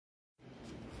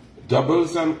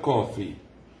Doubles and coffee.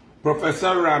 Professor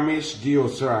Ramesh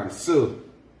Diosaran, sir,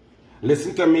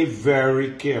 listen to me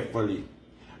very carefully,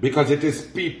 because it is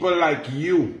people like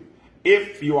you,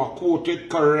 if you are quoted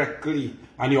correctly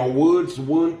and your words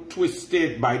weren't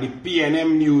twisted by the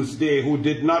PNM Newsday, who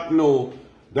did not know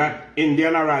that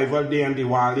Indian Arrival Day and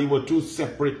Diwali were two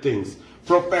separate things.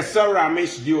 Professor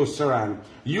Ramesh Diosaran,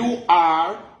 you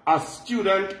are a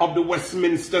student of the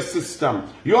Westminster system.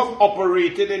 You have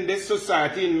operated in this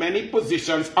society in many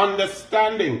positions,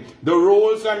 understanding the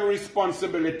roles and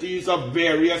responsibilities of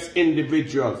various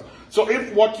individuals. So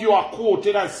if what you are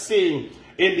quoted as saying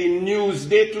in the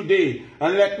Newsday today,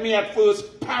 and let me at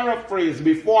first paraphrase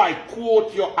before I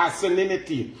quote your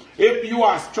asininity, if you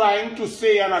are trying to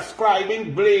say and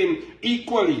ascribing blame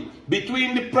equally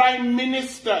between the Prime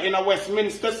Minister in a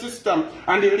Westminster system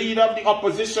and the leader of the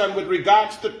opposition with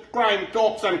regards to crime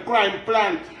talks and crime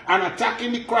plan and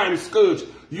attacking the crime scourge,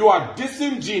 you are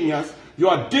disingenuous, you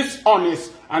are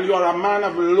dishonest, and you are a man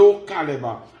of low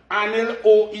caliber. Anil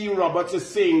O.E. Roberts is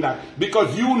saying that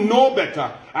because you know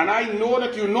better, and I know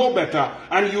that you know better,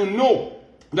 and you know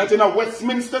that in a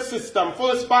Westminster system,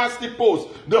 first past the post,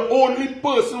 the only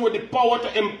person with the power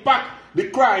to impact the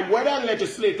crime, whether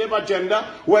legislative agenda,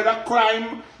 whether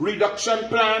crime reduction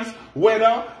plans,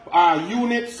 whether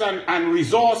units and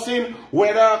resourcing,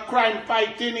 whether crime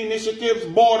fighting initiatives,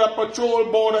 border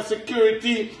patrol, border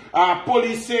security,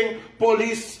 policing,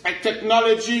 police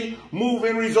technology,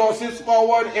 moving resources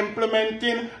forward,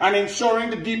 implementing and ensuring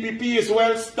the DPP is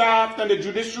well staffed and the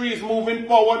judiciary is moving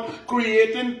forward,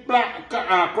 creating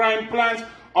crime plans,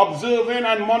 observing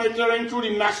and monitoring through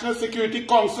the National Security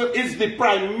Council, is the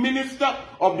Prime Minister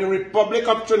of the Republic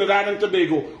of Trinidad and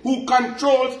Tobago, who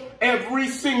controls every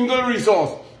single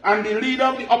resource. And the leader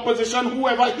of the opposition,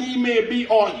 whoever he may be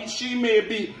or she may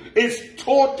be, is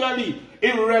totally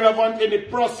irrelevant in the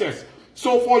process.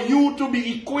 So for you to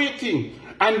be equating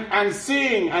and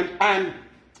saying and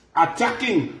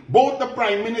attacking both the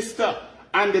Prime Minister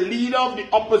and the leader of the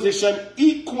opposition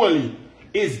equally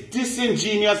is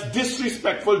disingenuous,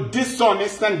 disrespectful,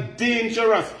 dishonest, and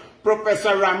dangerous,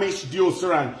 Professor Ramesh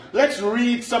Diosaran. Let's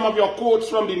read some of your quotes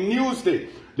from the Newsday,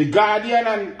 The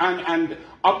Guardian, and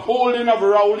upholding of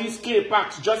ROWLEY's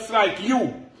K-Packs, just like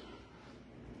you.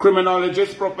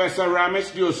 Criminologist Professor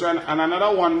Ramesh Diosaran, and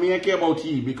another one may care about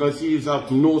he, because he is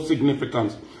of no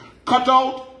significance. Cut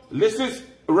out, this is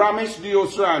Ramesh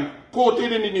Diosaran,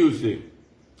 quoted in the Newsday.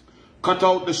 Cut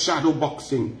out the shadow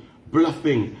boxing,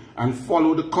 bluffing, and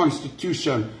follow the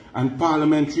Constitution and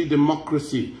parliamentary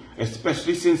democracy,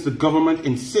 especially since the government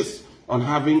insists on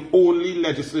having only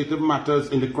legislative matters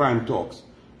in the crime talks.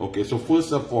 Okay, so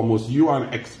first and foremost, you are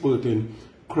an expert in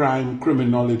crime,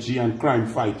 criminology, and crime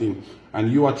fighting,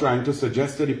 and you are trying to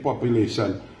suggest to the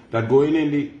population that going in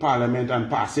the parliament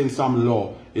and passing some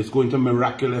law is going to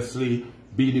miraculously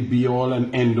be the be-all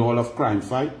and end-all of crime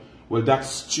fight. Well, that's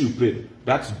stupid,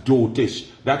 that's dotish,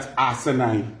 that's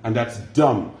asinine, and that's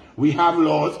dumb. We have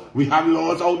laws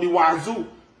out the wazoo.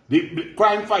 The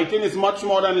crime fighting is much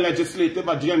more than legislative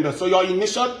agenda. So your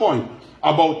initial point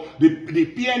about the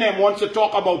PNM wants to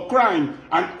talk about crime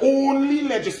and only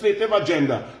legislative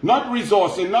agenda, not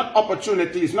resourcing, not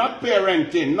opportunities, not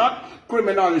parenting, not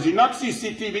criminology, not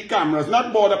CCTV cameras,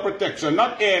 not border protection,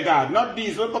 not air guard, not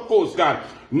diesel for Coast Guard,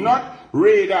 not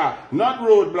radar, not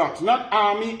roadblocks, not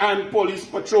army and police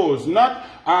patrols, not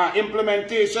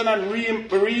implementation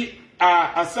and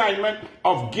assignment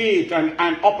of gate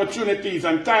and opportunities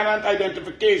and talent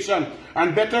identification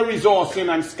and better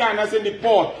resourcing and scanners in the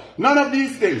port. None of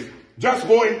these things. Just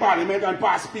go in parliament and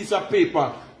pass a piece of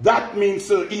paper. That means,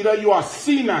 sir, either you are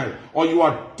senile or you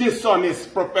are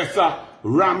dishonest, Professor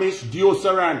Ramesh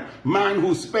Diosaran, man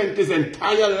who spent his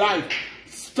entire life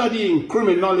studying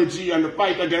criminology and the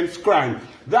fight against crime.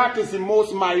 That is the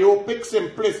most myopic,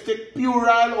 simplistic,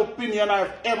 puerile opinion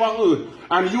I've ever heard.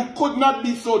 And you could not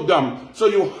be so dumb, so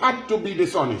you had to be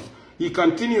dishonest. He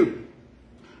continued,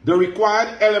 the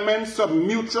required elements of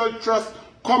mutual trust,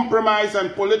 compromise,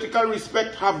 and political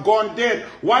respect have gone dead.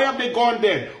 Why have they gone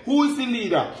dead? Who is the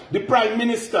leader? The Prime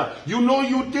Minister. You know,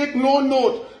 you take no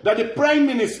note that the Prime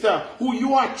Minister, who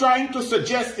you are trying to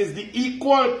suggest is the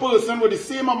equal person with the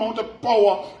same amount of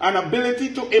power and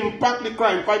ability to impact the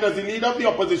crime fight as the leader of the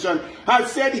opposition,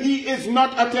 has said he is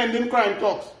not attending crime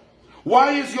talks.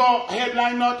 Why is your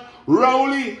headline not,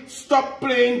 ROWLEY, stop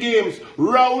playing games?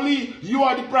 ROWLEY, you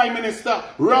are the Prime Minister.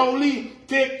 ROWLEY,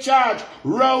 take charge.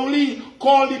 ROWLEY,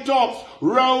 call the talks.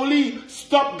 ROWLEY,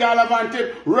 stop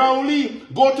gallivanting. ROWLEY,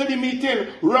 go to the meeting.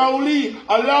 ROWLEY,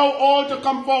 allow all to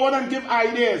come forward and give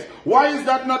ideas. Why is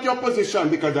that not your position?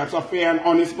 Because that's a fair and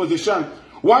honest position.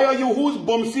 Why are you who's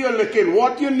bumsy you're licking?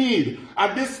 What you need?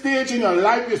 At this stage in your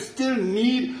life, you still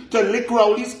need to lick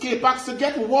Rowley's K-Packs to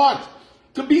get what?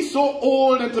 To be so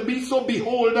old and to be so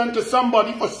beholden to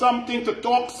somebody for something, to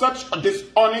talk such a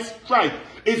dishonest tripe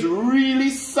is really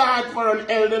sad for an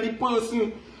elderly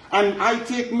person. And I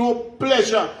take no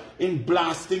pleasure in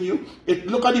blasting you.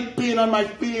 Look at the pain on my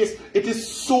face. It is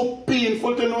so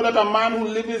painful to know that a man who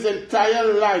lived his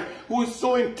entire life, who is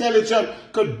so intelligent,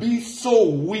 could be so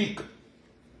weak.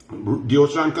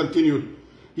 Deoshran continued.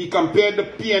 He compared the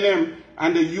PNM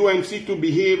and the UNC to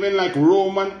behaving like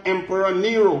Roman Emperor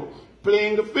Nero,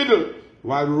 playing the fiddle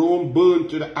while Rome burned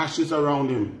to the ashes around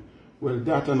him. Well,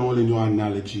 that and all in your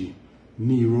analogy.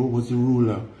 Nero was the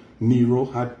ruler. Nero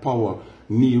had power.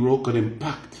 Nero could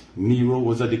impact. Nero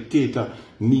was a dictator.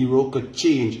 Nero could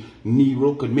change.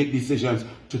 Nero could make decisions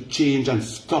to change and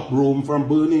stop Rome from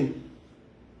burning.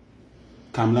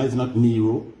 Kamla is not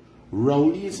Nero.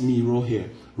 Rowley is Nero here.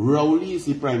 Rowley is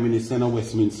the Prime Minister in a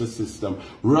Westminster system.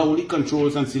 Rowley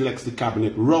controls and selects the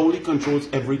cabinet. Rowley controls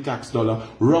every tax dollar.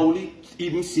 Rowley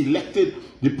even selected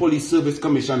the Police Service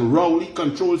Commission. Rowley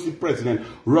controls the President.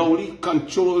 Rowley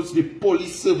controls the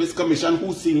Police Service Commission,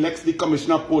 who selects the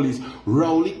Commissioner of Police.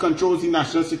 Rowley controls the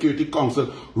National Security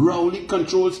Council. Rowley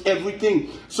controls everything.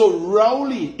 So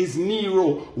Rowley is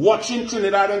Nero watching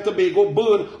Trinidad and Tobago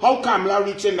burn. How Kamla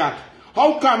reaching that?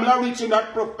 How Kamla reaching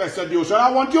that, Professor Deoshran?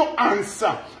 I want your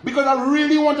answer, because I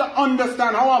really want to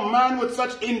understand how a man with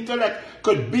such intellect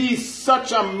could be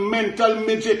such a mental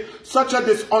midget, such a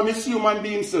dishonest human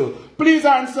being, sir. Please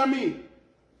answer me.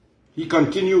 He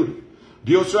continued.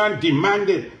 Deoshran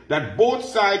demanded that both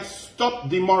sides stop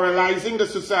demoralizing the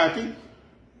society.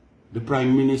 The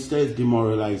Prime Minister is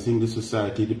demoralizing the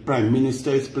society. The Prime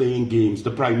Minister is playing games.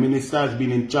 The Prime Minister has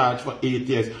been in charge for 8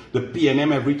 years. The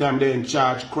PNM, every time they're in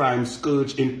charge, crime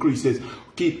scourge increases.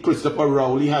 Christopher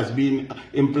Rowley has been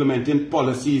implementing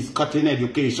policies, cutting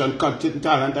education, cutting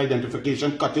talent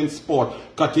identification, cutting sport,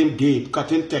 cutting gate,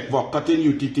 cutting tech work, cutting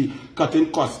UTT,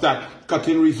 cutting COSTAT,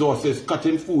 cutting resources,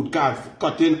 cutting food cards,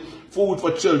 cutting food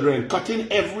for children,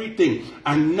 cutting everything.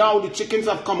 And now the chickens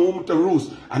have come home to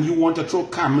roost, and you want to throw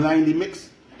Kamla in the mix?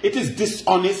 It is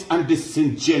dishonest and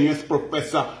disingenuous,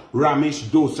 Professor Ramesh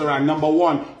Dosaran. Number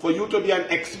one, for you to be an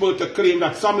expert to claim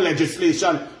that some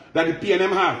legislation that the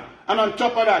PNM have, and on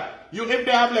top of that, if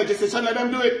they have legislation, let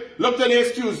them do it. Look, today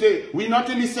is Tuesday. We're not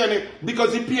in the Senate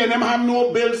because the PNM have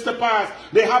no bills to pass.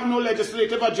 They have no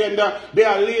legislative agenda. They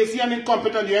are lazy and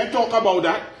incompetent. You ain't talk about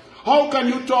that. How can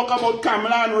you talk about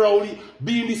Kamla and Rowley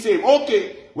being the same?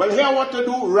 Okay, well, here what to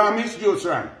do, Ramesh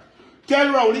Deoshran.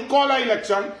 Tell Rowley, call an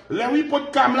election, let me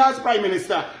put Kamla as Prime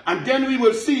Minister, and then we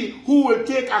will see who will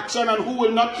take action and who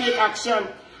will not take action.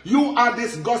 You are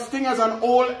disgusting as an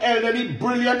old, elderly,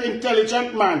 brilliant,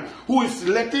 intelligent man who is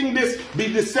letting this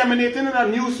be disseminated in a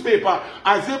newspaper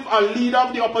as if a leader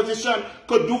of the opposition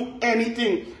could do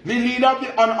anything. The leader of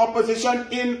the opposition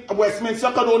in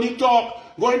Westminster could only talk,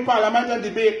 go in Parliament and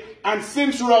debate. And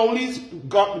since Rowley's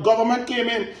government came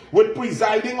in with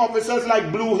presiding officers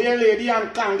like Blue Hair Lady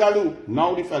and Kangaroo,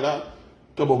 now the fella,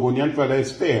 Tobogonian fella,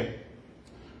 is fair.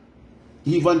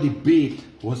 Even debate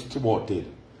was thwarted.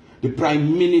 The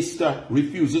Prime Minister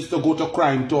refuses to go to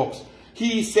crime talks.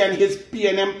 He sent his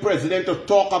PNM President to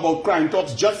talk about crime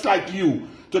talks just like you.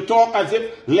 To talk as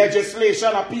if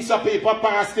legislation, a piece of paper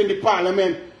passed in the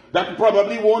Parliament that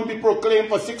probably won't be proclaimed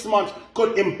for 6 months,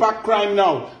 could impact crime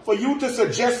now. For you to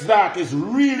suggest that is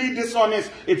really dishonest,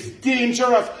 it's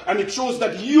dangerous, and it shows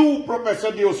that you,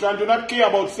 Professor Deoshran, do not care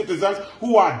about citizens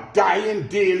who are dying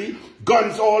daily,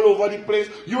 guns all over the place.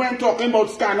 You ain't talking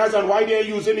about scanners and why they're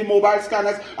using the mobile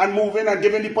scanners and moving and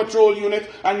giving the patrol unit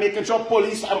and making sure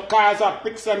police cars are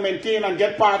fixed and maintained and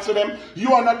get parts for them.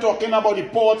 You are not talking about the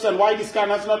ports and why the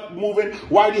scanners not moving,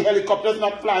 why the helicopters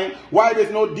not flying, why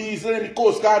there's no diesel in the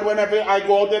Coast Guard whenever I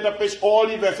go out there to fish, all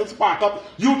the vessels park up.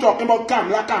 You talking about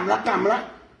Kamla, Kamla, Kamla.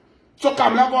 So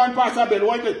Kamla go and pass a bill.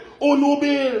 What is it? Oh, no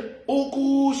bill.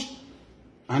 Oh, gosh.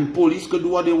 And police could do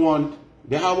what they want.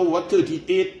 They have over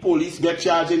 38 police get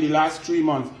charged in the last 3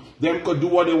 months. Them could do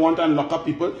what they want and lock up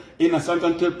people innocent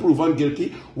until proven guilty.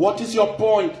 What is your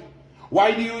point?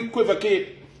 Why do you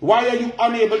equivocate? Why are you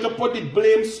unable to put the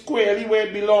blame squarely where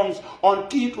it belongs on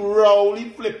Keith Rowley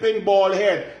flipping bald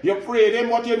head? You afraid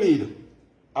him what you need?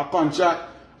 A contract,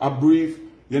 a brief.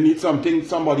 You need something,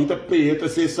 somebody to pay you to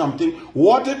say something.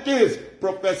 What it is,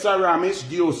 Professor Ramesh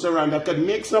Deoshran, that could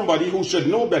make somebody who should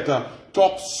know better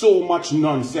talk so much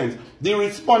nonsense. The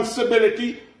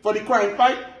responsibility for the crime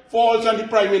fight falls on the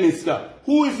Prime Minister.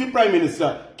 Who is the Prime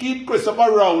Minister? Keith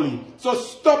Christopher Rowley. So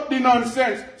stop the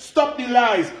nonsense, stop the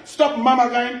lies, stop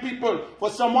mamagaing people. For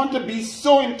someone to be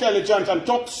so intelligent and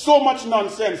talk so much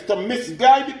nonsense to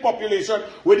misguide the population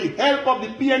with the help of the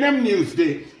PNM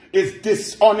Newsday is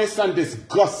dishonest and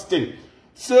disgusting.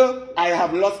 Sir, I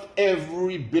have lost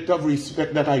every bit of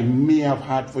respect that I may have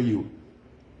had for you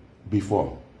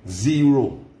before.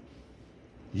 Zero.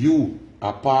 You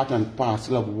are part and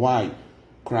parcel of why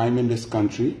crime in this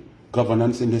country,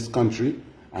 governance in this country,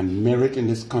 and merit in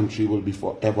this country will be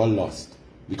forever lost.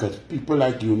 Because people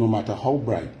like you, no matter how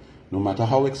bright, no matter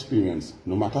how experienced,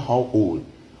 no matter how old,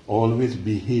 always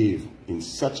behave in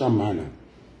such a manner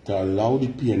to allow the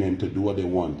PNM to do what they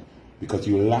want, because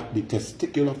you lack the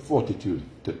testicular fortitude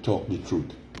to talk the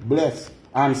truth. Bless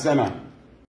and Senna.